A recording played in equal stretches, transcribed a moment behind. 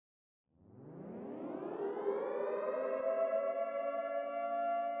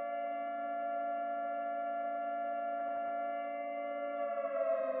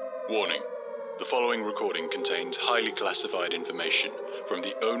Warning. The following recording contains highly classified information from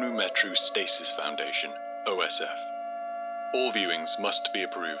the Onu-Metru Stasis Foundation, OSF. All viewings must be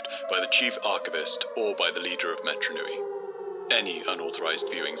approved by the Chief Archivist or by the leader of Amaja-Nui. Any unauthorized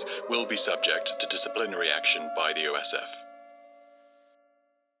viewings will be subject to disciplinary action by the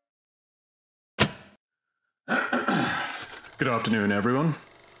OSF. Good afternoon, everyone.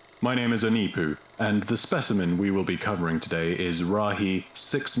 My name is Onepu, and the specimen we will be covering today is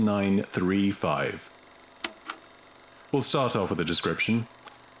Rahi-6935. We'll start off with a description.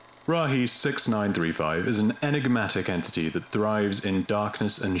 Rahi-6935 is an enigmatic entity that thrives in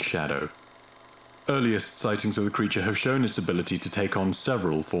darkness and shadow. Earliest sightings of the creature have shown its ability to take on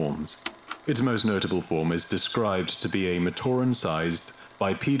several forms. Its most notable form is described to be a Matoran-sized,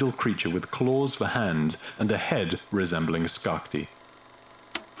 bipedal creature with claws for hands and a head resembling a skakti.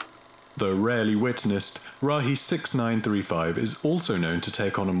 Though rarely witnessed, Rahi-6935 is also known to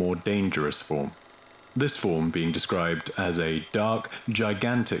take on a more dangerous form. This form being described as a dark,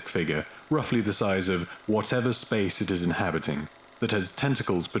 gigantic figure, roughly the size of whatever space it is inhabiting, that has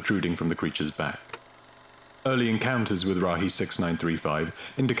tentacles protruding from the creature's back. Early encounters with Rahi-6935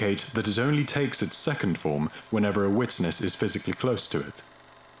 indicate that it only takes its second form whenever a witness is physically close to it.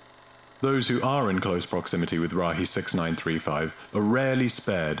 Those who are in close proximity with Rahi-6935 are rarely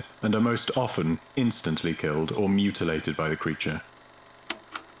spared and are most often instantly killed or mutilated by the creature.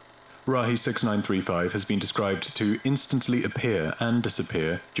 Rahi-6935 has been described to instantly appear and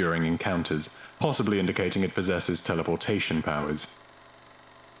disappear during encounters, possibly indicating it possesses teleportation powers.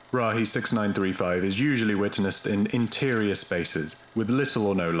 Rahi-6935 is usually witnessed in interior spaces, with little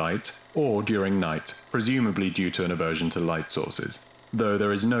or no light, or during night, presumably due to an aversion to light sources, though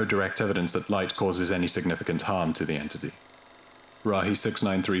there is no direct evidence that light causes any significant harm to the entity.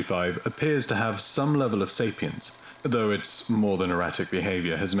 Rahi-6935 appears to have some level of sapience, though its more than erratic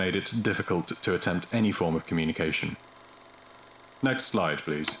behavior has made it difficult to attempt any form of communication. Next slide,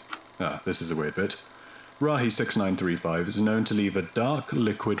 please. This is a weird bit. Rahi-6935 is known to leave a dark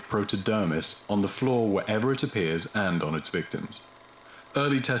liquid protodermis on the floor wherever it appears and on its victims.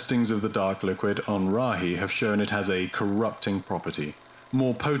 Early testings of the dark liquid on Rahi have shown it has a corrupting property,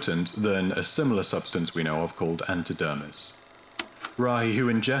 more potent than a similar substance we know of called antidermis. Rahi who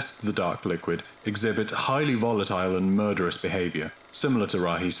ingest the dark liquid exhibit highly volatile and murderous behavior, similar to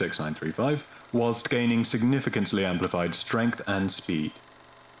Rahi-6935, whilst gaining significantly amplified strength and speed.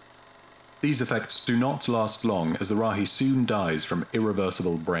 These effects do not last long, as the Rahi soon dies from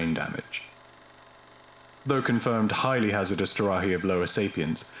irreversible brain damage. Though confirmed highly hazardous to Rahi of lower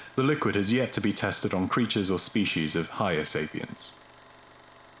sapience, the liquid has yet to be tested on creatures or species of higher sapience.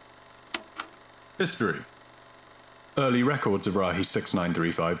 History. Early records of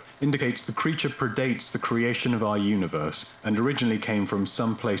Rahi-6935 indicates the creature predates the creation of our universe and originally came from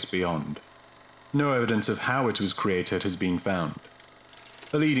some place beyond. No evidence of how it was created has been found.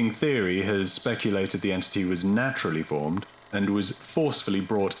 A leading theory has speculated the entity was naturally formed and was forcefully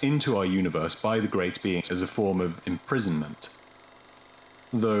brought into our universe by the Great Being as a form of imprisonment.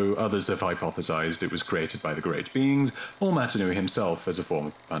 Though others have hypothesized it was created by the Great Beings or Amaja-Nui himself as a form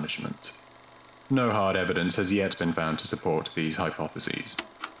of punishment. No hard evidence has yet been found to support these hypotheses.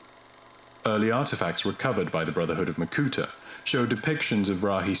 Early artifacts recovered by the Brotherhood of Makuta show depictions of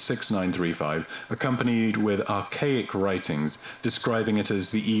Rahi-6935 accompanied with archaic writings describing it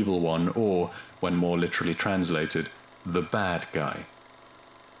as the evil one or, when more literally translated, the bad guy.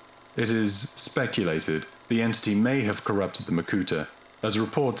 It is speculated the entity may have corrupted the Makuta, as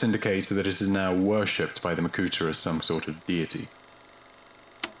reports indicate that it is now worshipped by the Makuta as some sort of deity.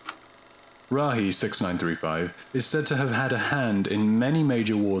 Rahi-6935 is said to have had a hand in many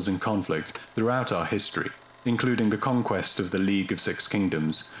major wars and conflicts throughout our history, including the conquest of the League of Six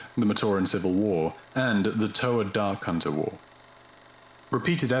Kingdoms, the Matoran Civil War, and the Toa Dark Hunter War.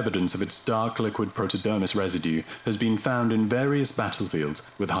 Repeated evidence of its dark liquid protodermis residue has been found in various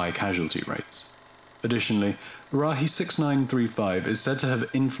battlefields with high casualty rates. Additionally, Rahi-6935 is said to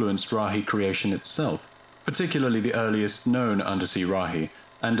have influenced Rahi creation itself, particularly the earliest known undersea Rahi,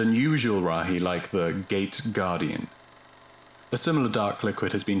 and unusual Rahi like the Gate Guardian. A similar dark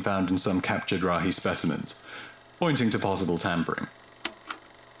liquid has been found in some captured Rahi specimens, pointing to possible tampering.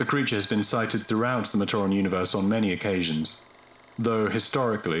 The creature has been sighted throughout the Matoran universe on many occasions, though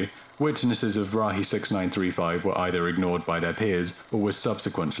historically, witnesses of Rahi-6935 were either ignored by their peers or were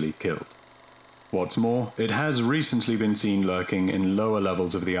subsequently killed. What's more, it has recently been seen lurking in lower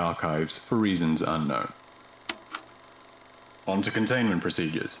levels of the archives for reasons unknown. On to containment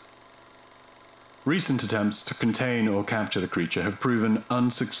procedures. Recent attempts to contain or capture the creature have proven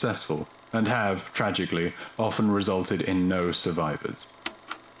unsuccessful and have, tragically, often resulted in no survivors.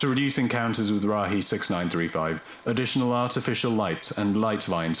 To reduce encounters with Rahi-6935, additional artificial lights and light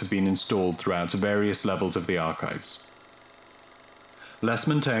vines have been installed throughout various levels of the archives. Less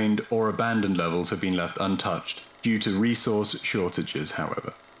maintained or abandoned levels have been left untouched due to resource shortages,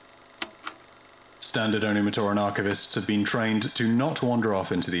 however. Standard Onu-Metru archivists have been trained to not wander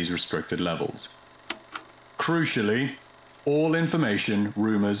off into these restricted levels. Crucially, all information,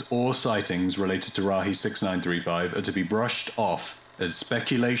 rumours or sightings related to Rahi-6935 are to be brushed off as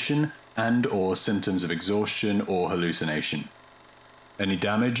speculation and/or symptoms of exhaustion or hallucination. Any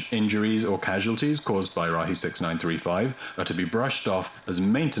damage, injuries or casualties caused by Rahi-6935 are to be brushed off as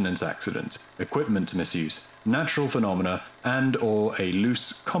maintenance accidents, equipment misuse, natural phenomena and/or a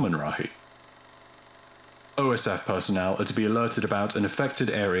loose common Rahi. OSF personnel are to be alerted about an affected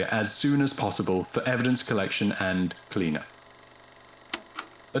area as soon as possible for evidence collection and cleanup.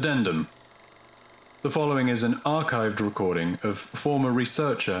 Addendum. The following is an archived recording of former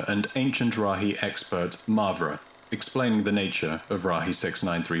researcher and ancient Rahi expert Mavrah explaining the nature of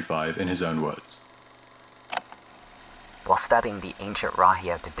Rahi-6935 in his own words. While studying the ancient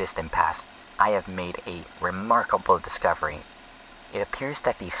Rahi of the distant past, I have made a remarkable discovery. It appears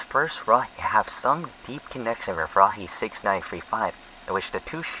that these first Rahi have some deep connection with Rahi-6935, in which the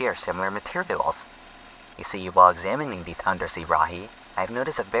two share similar materials. You see, while examining these undersea Rahi, I have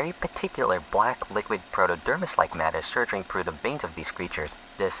noticed a very particular black liquid protodermis-like matter surging through the veins of these creatures.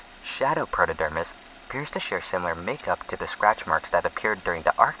 This shadow protodermis appears to share similar makeup to the scratch marks that appeared during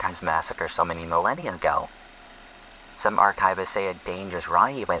the Archives massacre so many millennia ago. Some archivists say a dangerous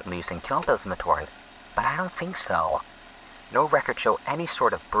Rahi went loose and killed those Matoran, but I don't think so. No records show any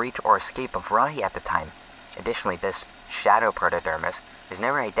sort of breach or escape of Rahi at the time. Additionally, this shadow protodermis is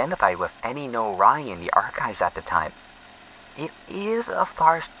never identified with any known Rahi in the archives at the time. It is a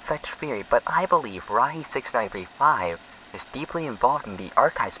far-fetched theory, but I believe Rahi-6935 is deeply involved in the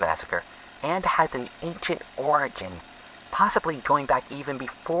Archives massacre and has an ancient origin, possibly going back even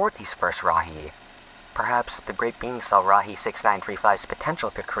before these first Rahi. Perhaps the Great Being saw Rahi-6935's potential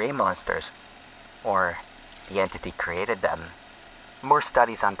to create monsters, or the entity created them. More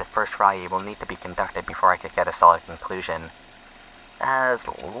studies on the first Rahi will need to be conducted before I could get a solid conclusion, as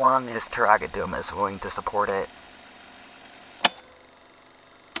long as Taragaduma is willing to support it.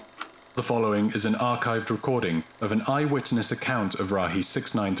 The following is an archived recording of an eyewitness account of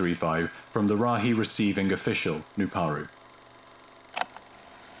Rahi-6935 from the Rahi receiving official, Nuparu.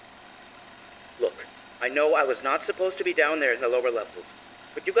 Look, I know I was not supposed to be down there in the lower levels,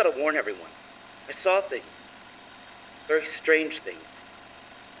 but you gotta warn everyone. I saw things. Very strange things.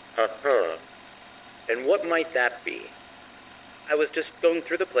 And what might that be? I was just going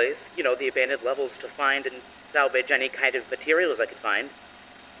through the place, the abandoned levels, to find and salvage any kind of materials I could find.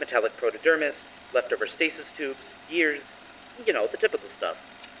 Metallic protodermis, leftover stasis tubes, gears, the typical stuff.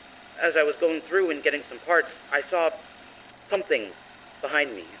 As I was going through and getting some parts, I saw something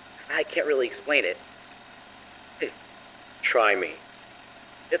behind me. I can't really explain it. Try me.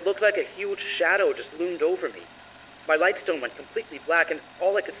 It looked like a huge shadow just loomed over me. My lightstone went completely black, and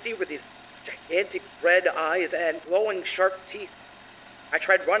all I could see were these gigantic red eyes and glowing sharp teeth. I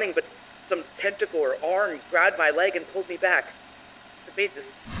tried running, but some tentacle or arm grabbed my leg and pulled me back. It made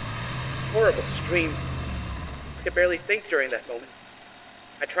this horrible scream. I could barely think during that moment.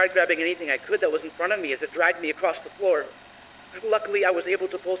 I tried grabbing anything I could that was in front of me as it dragged me across the floor. Luckily, I was able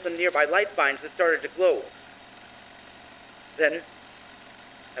to pull some nearby light vines that started to glow. Then,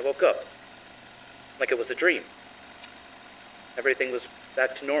 I woke up. Like it was a dream. Everything was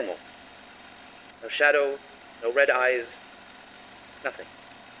back to normal. No shadow, no red eyes, nothing.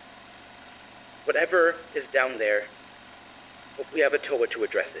 Whatever is down there, hope we have a Toa to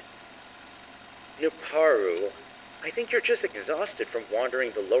address it. Nuparu, I think you're just exhausted from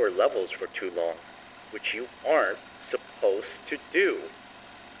wandering the lower levels for too long, which you aren't supposed to do.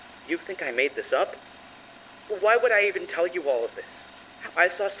 You think I made this up? Well, why would I even tell you all of this? I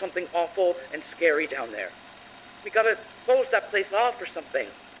saw something awful and scary down there. We gotta close that place off or something.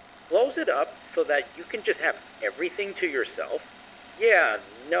 Close it up so that you can just have everything to yourself? Yeah,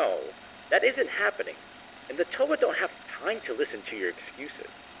 no, that isn't happening. And the Toa don't have time to listen to your excuses.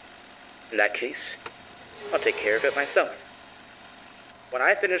 In that case, I'll take care of it myself. When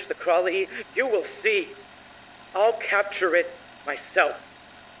I finish the Crawley, you will see. I'll capture it myself.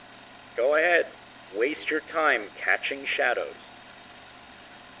 Go ahead. Waste your time catching shadows.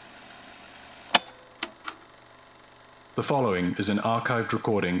 The following is an archived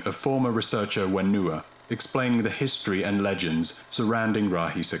recording of former researcher Whenua explaining the history and legends surrounding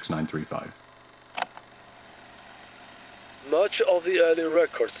Rahi-6935. Much of the early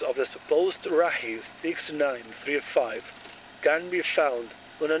records of the supposed Rahi-6935 can be found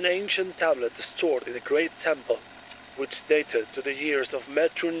on an ancient tablet stored in a great temple, which dated to the years of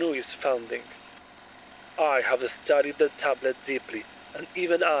Mavrah's founding. I have studied the tablet deeply and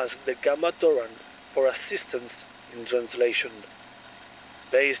even asked the Matoran for assistance in translation.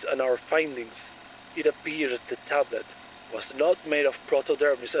 Based on our findings, it appears the tablet was not made of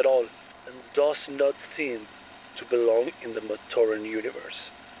protodermis at all and does not seem to belong in the Matoran universe.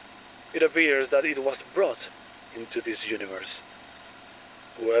 It appears that it was brought into this universe.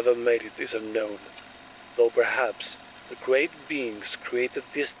 Whoever made it is unknown, though perhaps the great beings created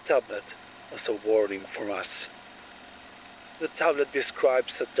this tablet as a warning for us. The tablet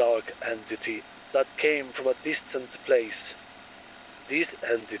describes a dark entity that came from a distant place. This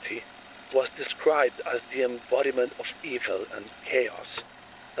entity was described as the embodiment of evil and chaos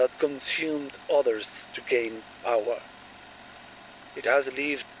that consumed others to gain power. It has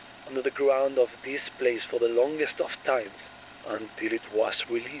lived under the ground of this place for the longest of times until it was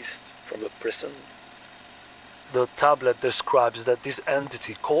released from a prison. The tablet describes that this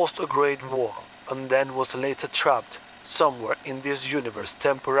entity caused a great war and then was later trapped somewhere in this universe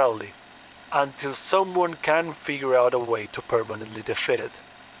temporarily until someone can figure out a way to permanently defeat it.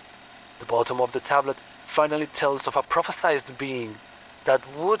 The bottom of the tablet finally tells of a prophesied being that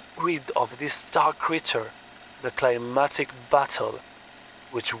would rid of this dark creature the climatic battle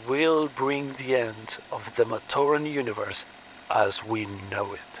which will bring the end of the Matoran universe as we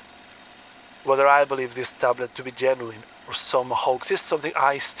know it. Whether I believe this tablet to be genuine or some hoax is something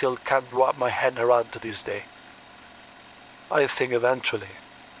I still can't wrap my head around to this day. I think eventually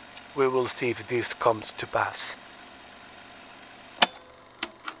we will see if this comes to pass.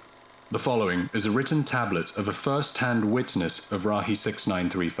 The following is a written tablet of a first-hand witness of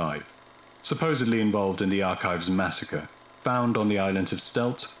Rahi-6935, supposedly involved in the Archives massacre, found on the island of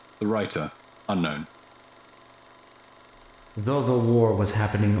Stelt, the writer, unknown. Though the war was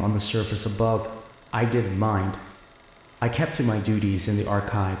happening on the surface above, I didn't mind. I kept to my duties in the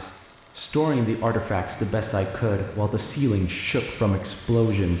archives, storing the artifacts the best I could while the ceiling shook from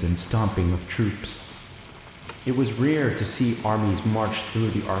explosions and stomping of troops. It was rare to see armies march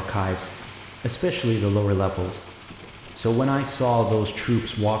through the archives, especially the lower levels. So when I saw those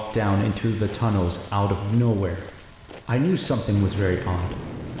troops walk down into the tunnels out of nowhere, I knew something was very odd.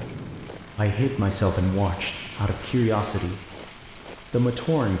 I hid myself and watched, out of curiosity. The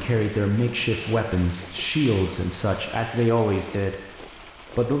Matoran carried their makeshift weapons, shields and such, as they always did,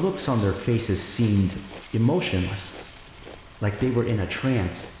 but the looks on their faces seemed emotionless, like they were in a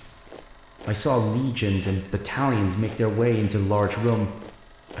trance. I saw legions and battalions make their way into the large room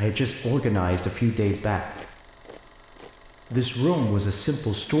I had just organized a few days back. This room was a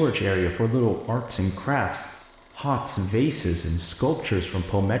simple storage area for little arts and crafts, pots, vases, and sculptures from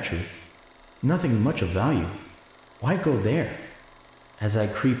Onu-Metru. Nothing much of value. Why go there? As I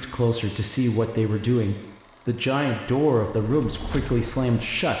creeped closer to see what they were doing, the giant door of the rooms quickly slammed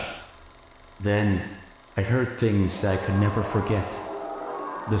shut. Then I heard things that I could never forget.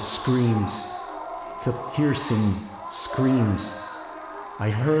 The screams, the piercing screams. I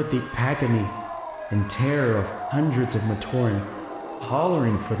heard the agony and terror of hundreds of Matoran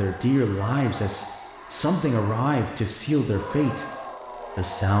hollering for their dear lives as something arrived to seal their fate. The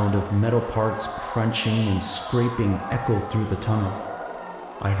sound of metal parts crunching and scraping echoed through the tunnel.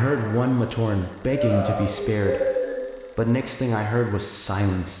 I heard one Matoran begging to be spared, but next thing I heard was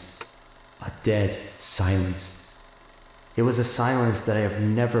silence. A dead silence. It was a silence that I have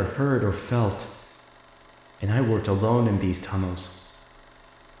never heard or felt, and I worked alone in these tunnels.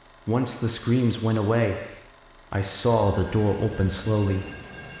 Once the screams went away, I saw the door open slowly.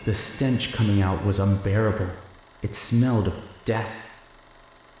 The stench coming out was unbearable. It smelled of death.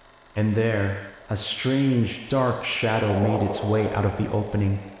 And there, a strange, dark shadow made its way out of the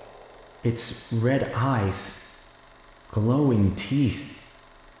opening. Its red eyes, glowing teeth,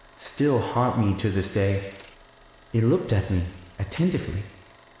 still haunt me to this day. It looked at me, attentively,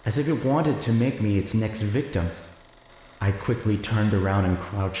 as if it wanted to make me its next victim. I quickly turned around and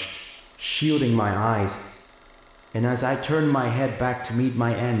crouched, shielding my eyes, and as I turned my head back to meet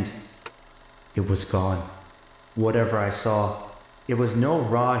my end, it was gone. Whatever I saw, it was no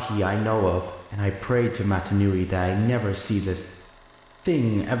Rahi I know of, and I prayed to Amaja-Nui that I never see this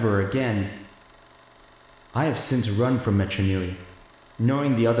thing ever again. I have since run from Amaja-Nui,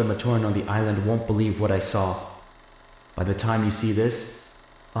 knowing the other Matoran on the island won't believe what I saw. By the time you see this,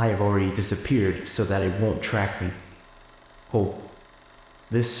 I have already disappeared so that it won't track me. Hope.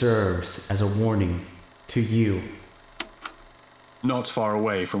 This serves as a warning to you. Not far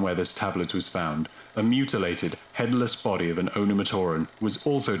away from where this tablet was found, a mutilated, headless body of an Onu-Matoran was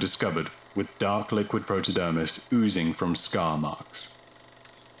also discovered, with dark liquid protodermis oozing from scar marks.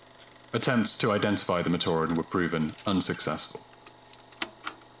 Attempts to identify the Matoran were proven unsuccessful.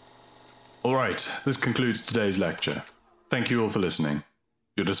 Alright, this concludes today's lecture. Thank you all for listening.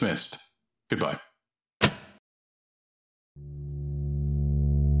 You're dismissed. Goodbye.